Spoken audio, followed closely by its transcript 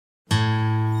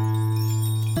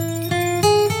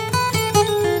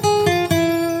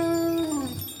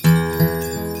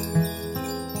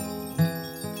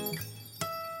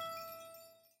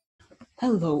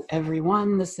Hello,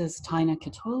 everyone. This is Tina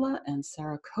Katola and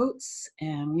Sarah Coates,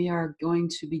 and we are going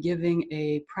to be giving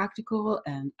a practical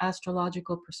and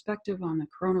astrological perspective on the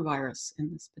coronavirus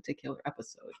in this particular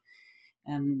episode.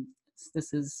 And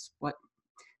this is what,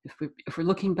 if we're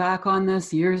looking back on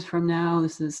this years from now,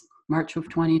 this is March of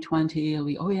 2020, it'll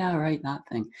be, oh yeah, right, that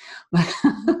thing.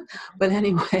 But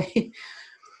anyway,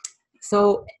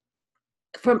 so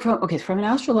from an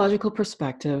astrological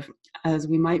perspective, as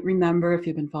we might remember if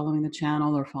you've been following the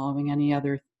channel or following any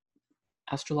other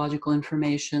astrological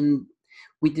information,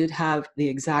 we did have the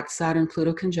exact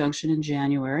Saturn-Pluto conjunction in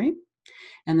January.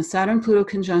 And the Saturn-Pluto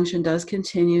conjunction does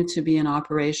continue to be in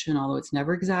operation, although it's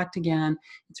never exact again.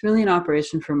 It's really in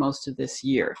operation for most of this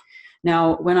year.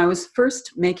 Now, when I was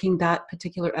first making that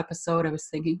particular episode, I was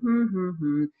thinking,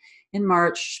 in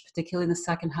March, particularly in the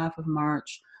second half of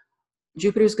March,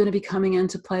 Jupiter's going to be coming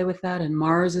into play with that, and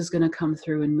Mars is going to come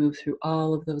through and move through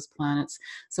all of those planets.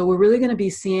 So we're really going to be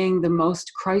seeing the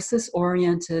most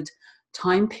crisis-oriented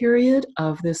time period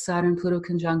of this Saturn-Pluto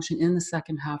conjunction in the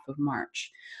second half of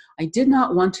March. I did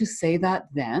not want to say that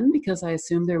then because I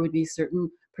assumed there would be a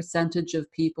certain percentage of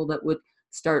people that would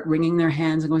start wringing their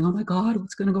hands and going, oh my God,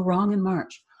 what's going to go wrong in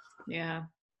March? Yeah.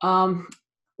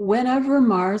 Whenever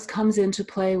Mars comes into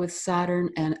play with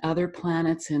Saturn and other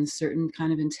planets in certain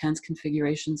kind of intense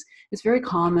configurations, it's very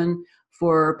common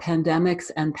for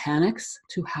pandemics and panics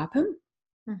to happen.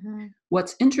 Mm-hmm.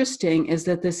 What's interesting is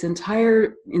that this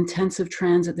entire intensive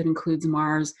transit that includes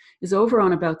Mars is over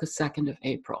on about the 2nd of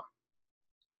April.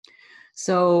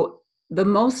 So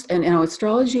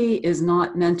astrology is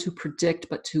not meant to predict,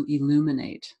 but to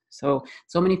illuminate. So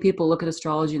many people look at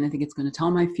astrology and they think it's going to tell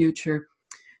my future.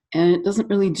 And it doesn't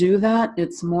really do that.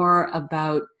 It's more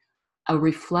about a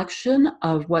reflection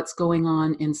of what's going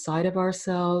on inside of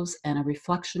ourselves and a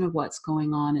reflection of what's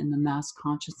going on in the mass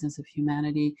consciousness of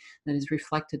humanity that is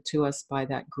reflected to us by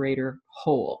that greater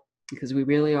whole. Because we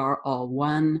really are all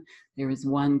one. There is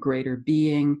one greater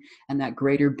being, and that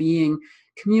greater being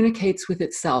communicates with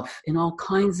itself in all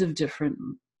kinds of different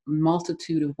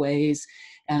multitude of ways.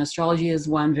 And astrology is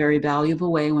one very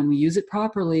valuable way, when we use it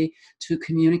properly, to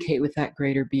communicate with that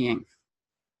greater being.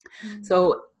 Mm-hmm.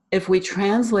 So if we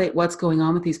translate what's going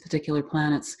on with these particular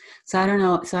planets,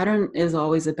 Saturn is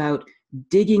always about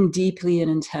digging deeply and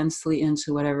intensely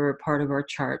into whatever part of our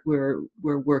chart we're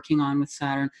working on with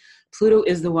Saturn. Pluto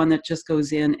is the one that just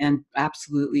goes in and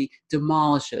absolutely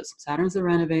demolishes. Saturn's the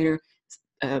renovator.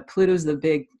 Pluto's the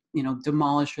big,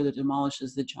 demolisher that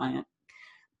demolishes the giant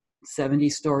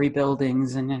 70-story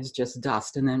buildings and is just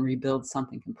dust, and then rebuild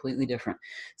something completely different.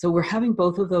 So we're having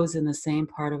both of those in the same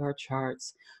part of our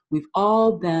charts. We've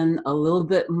all been a little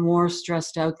bit more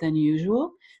stressed out than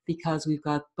usual because we've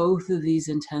got both of these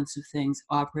intensive things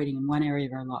operating in one area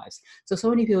of our lives. So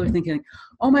many people are thinking,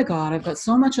 oh my God, I've got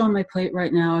so much on my plate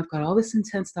right now. I've got all this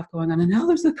intense stuff going on, and now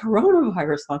there's the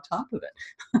coronavirus on top of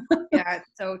it. Yeah, it's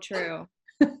so true.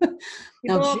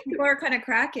 People are kind of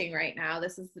cracking right now.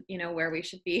 This is, where we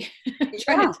should be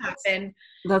trying to tap in.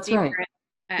 That's right.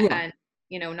 And,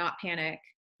 not panic.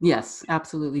 Yes,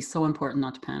 absolutely. So important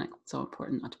not to panic. So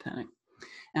important not to panic.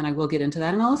 And I will get into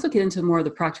that. And I'll also get into more of the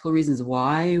practical reasons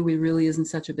why we really isn't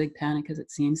such a big panic as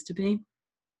it seems to be.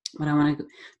 But I want to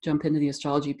jump into the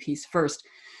astrology piece first.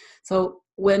 So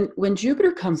when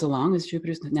Jupiter comes along, as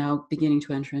Jupiter's now beginning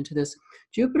to enter into this,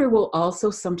 Jupiter will also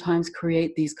sometimes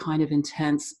create these kind of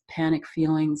intense panic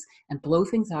feelings and blow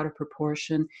things out of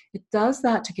proportion. It does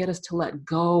that to get us to let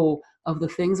go of the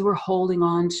things we're holding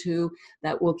on to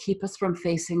that will keep us from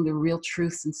facing the real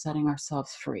truths and setting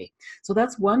ourselves free. So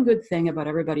that's one good thing about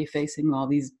everybody facing all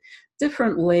these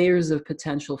different layers of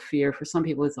potential fear. For some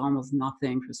people, it's almost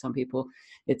nothing. For some people,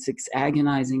 it's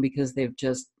agonizing because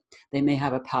they may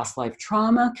have a past life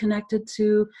trauma connected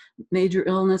to major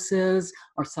illnesses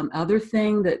or some other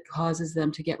thing that causes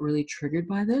them to get really triggered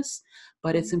by this.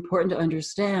 But it's important to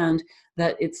understand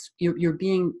that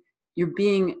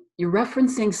you're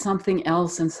referencing something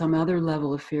else and some other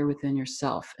level of fear within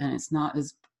yourself, and it's not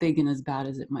as big and as bad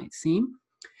as it might seem.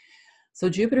 So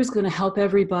Jupiter's going to help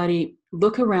everybody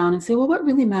look around and say, well, what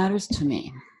really matters to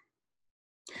me?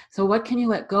 So what can you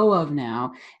let go of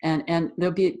now? And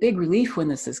there'll be a big relief when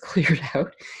this is cleared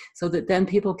out, so that then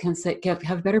people can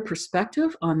have better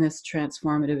perspective on this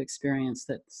transformative experience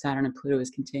that Saturn and Pluto is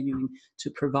continuing to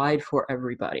provide for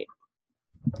everybody.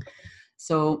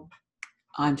 So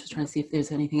I'm just trying to see if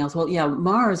there's anything else. Well, yeah,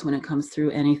 Mars, when it comes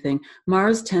through anything,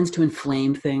 Mars tends to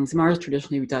inflame things. Mars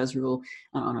traditionally does rule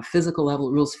on a physical level.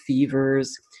 It rules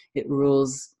fevers. It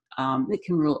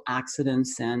can rule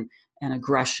accidents and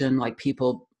aggression, like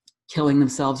people killing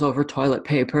themselves over toilet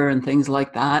paper and things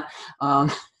like that.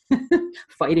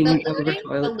 fighting The over looting, the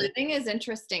toilet paper. looting is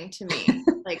interesting to me.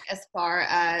 Like as far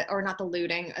as, or not the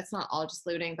looting, it's not all just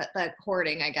looting, but the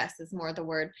hoarding, I guess, is more the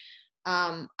word.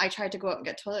 I tried to go out and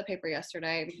get toilet paper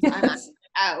yesterday because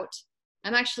Yes.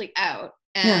 I'm actually out,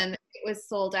 Yeah. and it was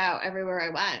sold out everywhere I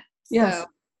went. Yes. So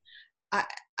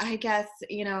I guess,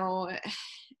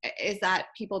 is that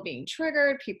people being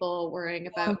triggered, people worrying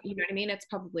about, you know what I mean? It's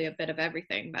probably a bit of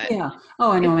everything, but Yeah.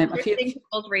 Oh, I it's know. interesting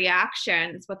people's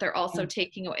reactions, but they're also Yeah.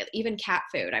 taking away, even cat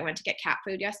food. I went to get cat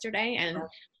food yesterday, and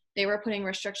they were putting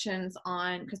restrictions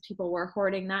on because people were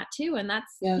hoarding that too. And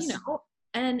that's, Yes.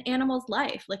 an animal's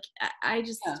life. Like I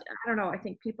just, Yeah. I don't know. I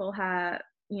think people have,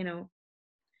 need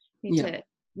Yeah.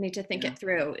 to think it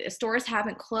through. Stores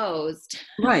haven't closed.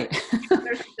 Right.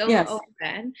 They're still Yes.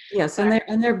 open. Yes. But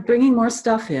And they're bringing more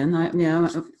stuff in.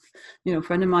 A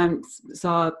friend of mine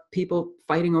saw people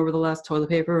fighting over the last toilet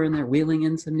paper, and they're wheeling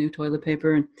in some new toilet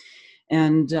paper.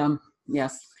 And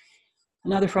yes,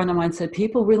 another friend of mine said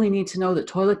people really need to know that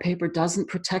toilet paper doesn't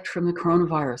protect from the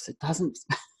coronavirus. It doesn't.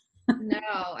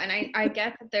 no, and I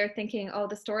get that they're thinking, oh,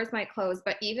 the stores might close,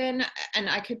 but even, and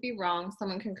I could be wrong,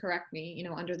 someone can correct me,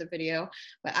 under the video,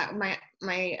 but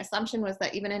my assumption was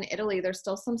that even in Italy, there's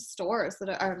still some stores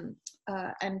that are,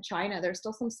 and China, there's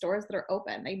still some stores that are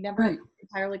open. They never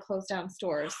entirely closed down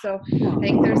stores. So I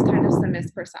think there's kind of some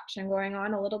misperception going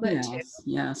on a little bit too.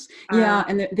 Yes. Yeah.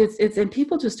 And and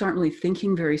people just aren't really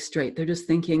thinking very straight. They're just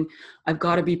thinking, I've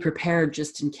got to be prepared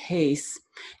just in case.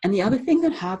 And the other thing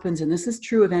that happens, and this is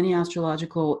true of any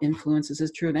astrological influence, this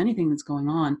is true of anything that's going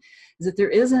on, is that there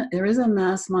is a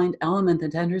mass mind element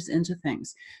that enters into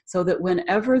things. So that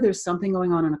whenever there's something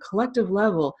going on a collective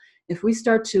level, if we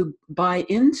start to buy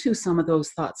into some of those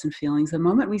thoughts and feelings, the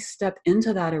moment we step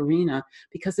into that arena,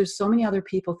 because there's so many other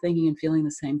people thinking and feeling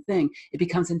the same thing, it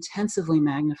becomes intensively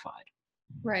magnified.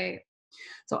 Right.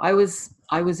 So I was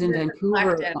in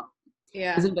Vancouver.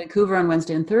 Yeah. I was in Vancouver on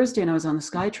Wednesday and Thursday, and I was on the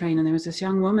SkyTrain, and there was this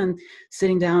young woman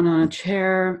sitting down on a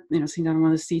chair, sitting down on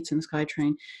one of the seats in the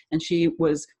SkyTrain, and she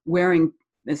was wearing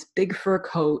this big fur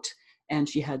coat, and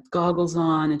she had goggles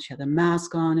on, and she had the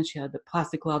mask on, and she had the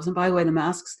plastic gloves. And by the way, the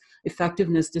mask's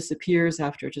effectiveness disappears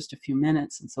after just a few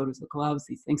minutes, and so does the gloves.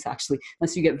 These things actually,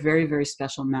 unless you get very, very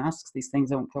special masks, these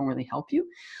things don't really help you.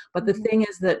 But the thing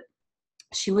is that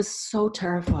she was so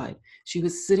terrified. She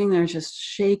was sitting there just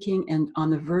shaking and on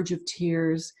the verge of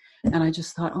tears. And I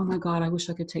just thought, oh my God, I wish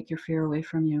I could take your fear away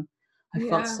from you. I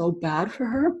felt so bad for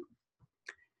her.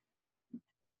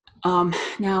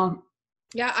 Now,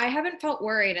 yeah, I haven't felt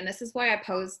worried, and this is why I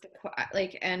posed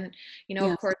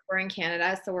of course we're in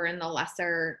Canada, so we're in the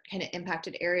lesser kind of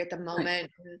impacted area at the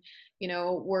moment. And,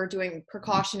 we're doing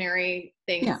precautionary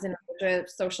things in order to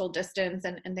social distance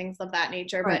and things of that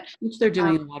nature. But which they're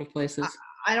doing in a lot of places.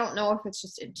 I don't know if it's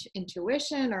just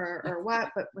intuition or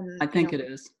what, but when I think it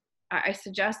is. I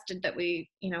suggested that we,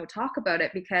 talk about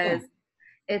it because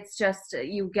it's just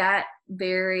you get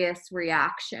various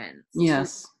reactions.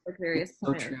 Yes. To various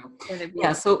points. So true.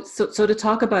 Yeah. So to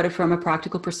talk about it from a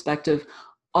practical perspective,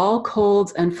 all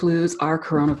colds and flus are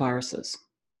coronaviruses.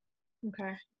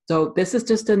 Okay. So this is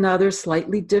just another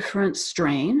slightly different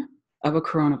strain of a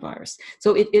coronavirus.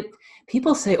 So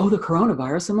people say, oh, the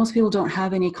coronavirus, and most people don't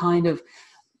have any kind of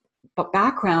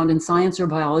background in science or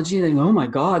biology. They go, oh my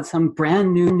God, some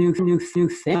brand new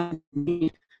thing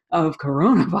of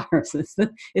coronaviruses.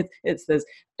 It's this,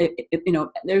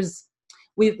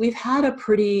 we've had a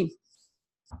pretty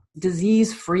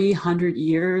disease-free 100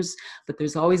 years, but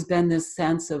there's always been this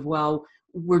sense of, well,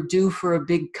 we're due for a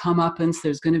big comeuppance.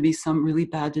 There's going to be some really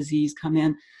bad disease come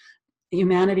in.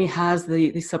 Humanity has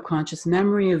the subconscious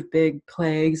memory of big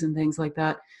plagues and things like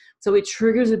that. So it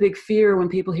triggers a big fear when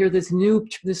people hear this new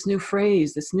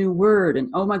phrase, this new word, and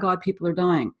oh my God, people are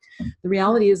dying. The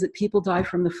reality is that people die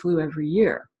from the flu every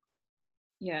year.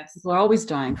 Yes. People are always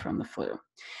dying from the flu.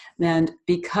 And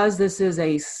because this is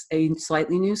a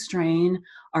slightly new strain,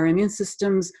 our immune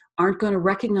systems aren't going to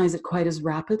recognize it quite as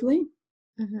rapidly.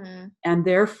 Mm-hmm. And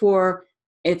therefore,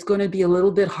 it's going to be a little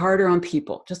bit harder on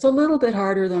people, just a little bit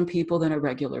harder than people than a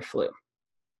regular flu.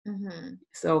 Mm-hmm.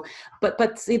 So,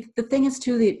 but see, the thing is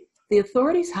too, the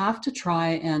authorities have to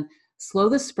try and slow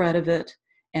the spread of it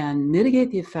and mitigate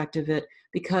the effect of it,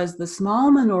 because the small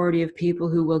minority of people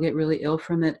who will get really ill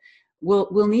from it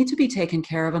will need to be taken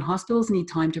care of, and hospitals need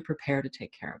time to prepare to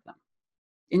take care of them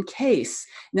in case.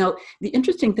 Now, the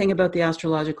interesting thing about the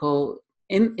astrological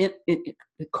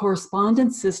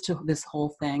correspondences to this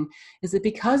whole thing is that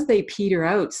because they peter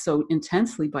out so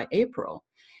intensely by April,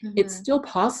 it's still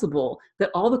possible that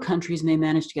all the countries may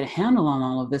manage to get a handle on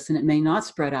all of this, and it may not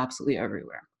spread absolutely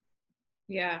everywhere.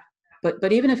 Yeah.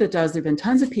 But even if it does, there have been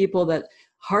tons of people that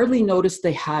hardly noticed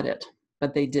they had it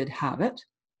but they did have it.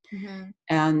 Mm-hmm.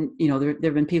 And, there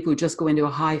have been people who just go into a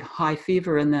high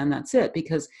fever and then that's it,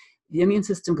 because the immune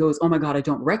system goes, oh my God, I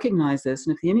don't recognize this.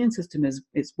 And if the immune system is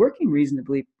working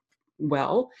reasonably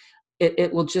well,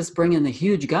 it will just bring in the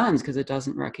huge guns because it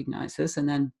doesn't recognize this. And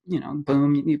then,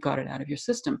 boom, you've got it out of your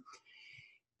system.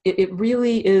 It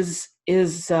really is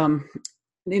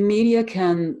the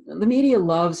media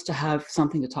loves to have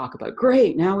something to talk about.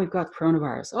 Great, now we've got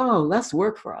coronavirus. Oh, less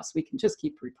work for us. We can just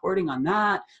keep reporting on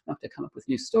that. We have to come up with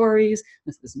new stories.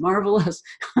 This is marvelous.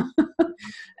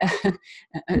 and,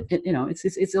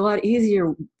 it's a lot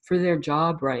easier for their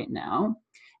job right now.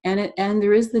 And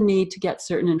there is the need to get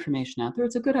certain information out there.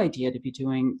 It's a good idea to be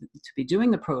doing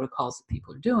the protocols that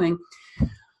people are doing.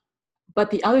 But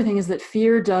the other thing is that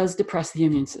fear does depress the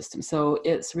immune system. So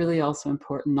it's really also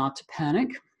important not to panic.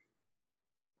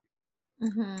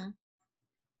 Mm-hmm.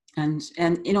 And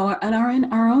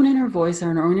our own inner voice,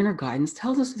 our own inner guidance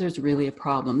tells us there's really a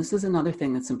problem. This is another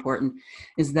thing that's important,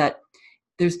 is that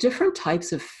there's different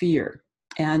types of fear.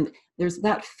 And there's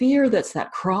that fear that's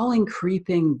that crawling,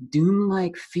 creeping,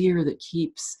 doom-like fear that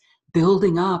keeps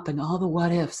building up and all the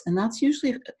what ifs. And that's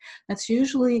usually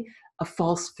a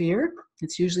false fear.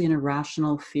 It's usually an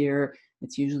irrational fear.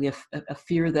 It's usually a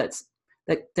fear that's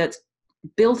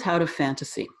built out of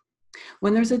fantasy.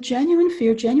 When there's a genuine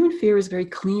fear is very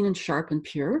clean and sharp and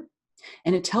pure,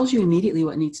 and it tells you immediately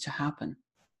what needs to happen.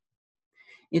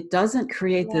 It doesn't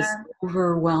create this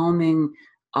overwhelming,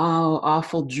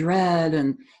 awful dread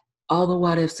and all the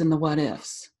what ifs and the what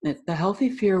ifs. The healthy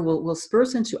fear will spur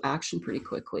us into action pretty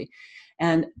quickly.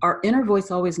 And our inner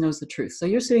voice always knows the truth. So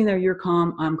you're sitting there, you're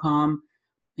calm, I'm calm.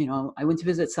 I went to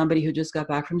visit somebody who just got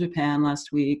back from Japan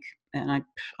last week, and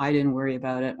I didn't worry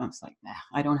about it. I was like, nah,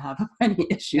 I don't have any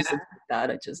issues with that.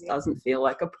 It just doesn't feel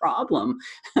like a problem.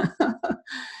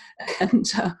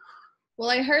 And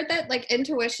well, I heard that like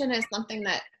intuition is something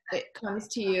that it comes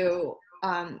to you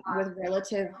with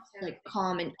relative like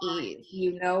calm and ease.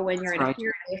 When you're in a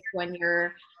fear, when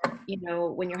you're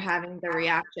having the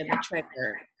reaction, the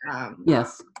trigger.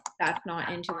 Yes. That's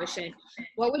not intuition.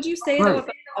 What would you say though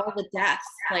about all the deaths?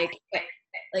 Like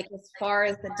as far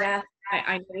as the death,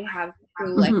 I know we have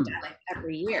flu like deaths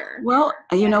every year. Well,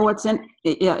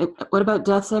 what about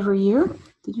deaths every year?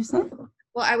 Did you say?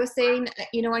 Well, I was saying,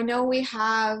 I know we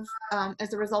have,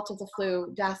 as a result of the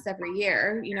flu, deaths every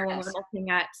year. When we're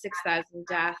looking at 6,000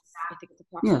 deaths, I think it's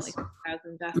approximately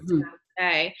 6,000 deaths a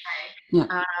day.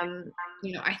 Yeah.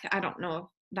 I don't know if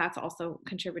that's also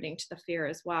contributing to the fear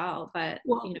as well. But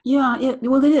it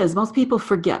is. Most people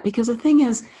forget, because the thing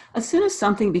is, as soon as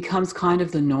something becomes kind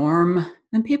of the norm,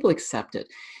 then people accept it.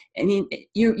 I mean,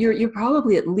 you're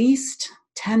probably at least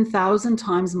 10,000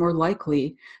 times more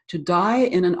likely to die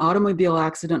in an automobile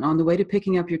accident on the way to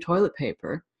picking up your toilet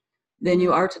paper than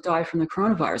you are to die from the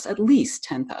coronavirus. At least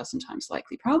 10,000 times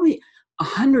likely, probably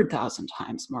 100,000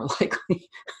 times more likely.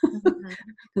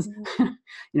 Because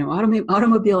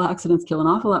automobile accidents kill an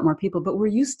awful lot more people, but we're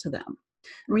used to them.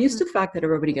 And we're used to the fact that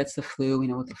everybody gets the flu. We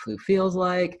know what the flu feels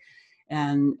like,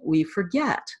 and we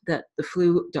forget that the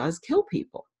flu does kill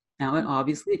people. Now,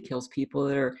 obviously it kills people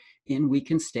that are in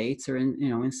weakened states or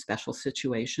in special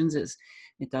situations. It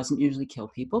doesn't usually kill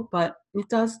people, but it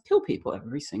does kill people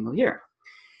every single year.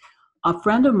 A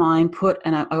friend of mine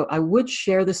and I would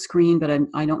share the screen, but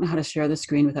I don't know how to share the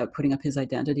screen without putting up his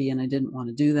identity, and I didn't want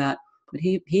to do that. But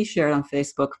he shared on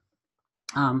Facebook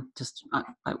just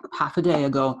half a day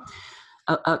ago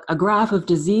a graph of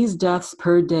disease deaths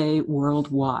per day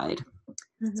worldwide.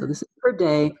 So this is per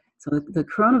day. So the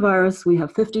coronavirus, we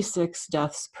have 56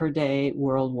 deaths per day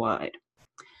worldwide.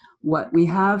 What we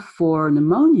have for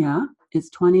pneumonia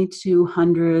is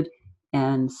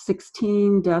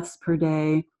 2,216 deaths per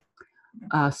day.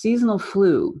 Seasonal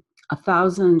flu,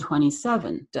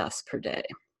 1,027 deaths per day.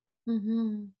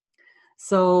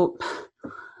 So,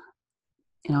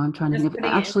 I'm trying to think of,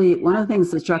 actually, one of the things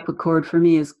that struck a chord for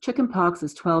me is chickenpox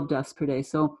is 12 deaths per day.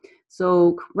 So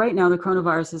right now the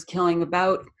coronavirus is killing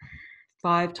about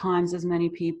 5 times as many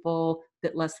people, a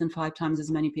bit less than 5 times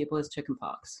as many people as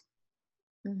chickenpox.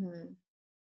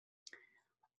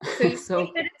 So you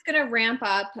think that it's going to ramp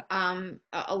up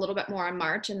a little bit more in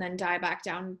March and then die back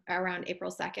down around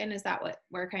April 2nd? Is that what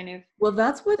we're kind of... Well,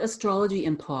 that's what astrology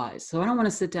implies. So I don't want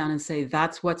to sit down and say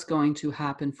that's what's going to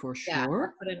happen for sure. Yeah,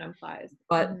 that's what it implies.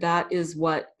 But that is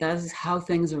how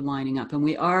things are lining up. And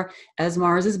we are, as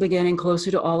Mars is beginning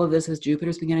closer to all of this, as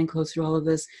Jupiter's beginning closer to all of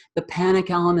this, the panic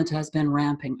element has been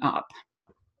ramping up.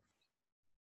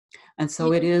 And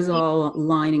so it is all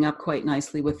lining up quite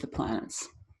nicely with the planets.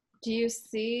 Do you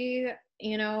see,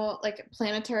 like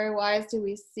planetary wise, do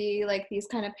we see like these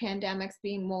kind of pandemics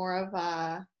being more of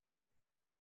a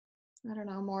I don't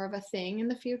know, more of a thing in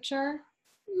the future?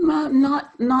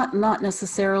 Not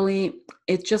necessarily.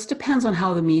 It just depends on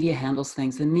how the media handles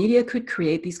things. The media could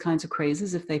create these kinds of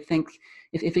crazes if they think,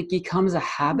 if it becomes a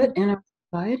habit in our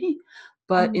society.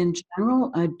 But Mhm. in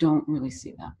general, I don't really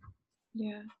see that.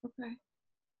 Yeah. Okay.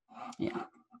 Yeah.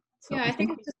 So Yeah, I I think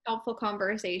think, it's just helpful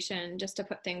conversation just to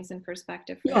put things in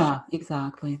perspective for sure. yeah,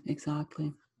 exactly.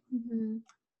 Hmm.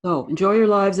 So enjoy your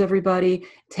lives, everybody.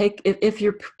 Take, if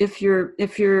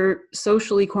you're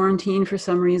socially quarantined for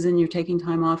some reason, you're taking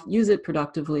time off, use it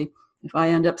productively. If I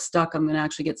end up stuck, I'm going to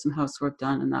actually get some housework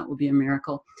done, and that will be a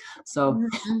miracle. So,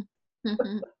 Hmm.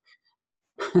 Hmm.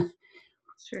 but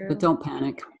True. don't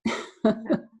panic.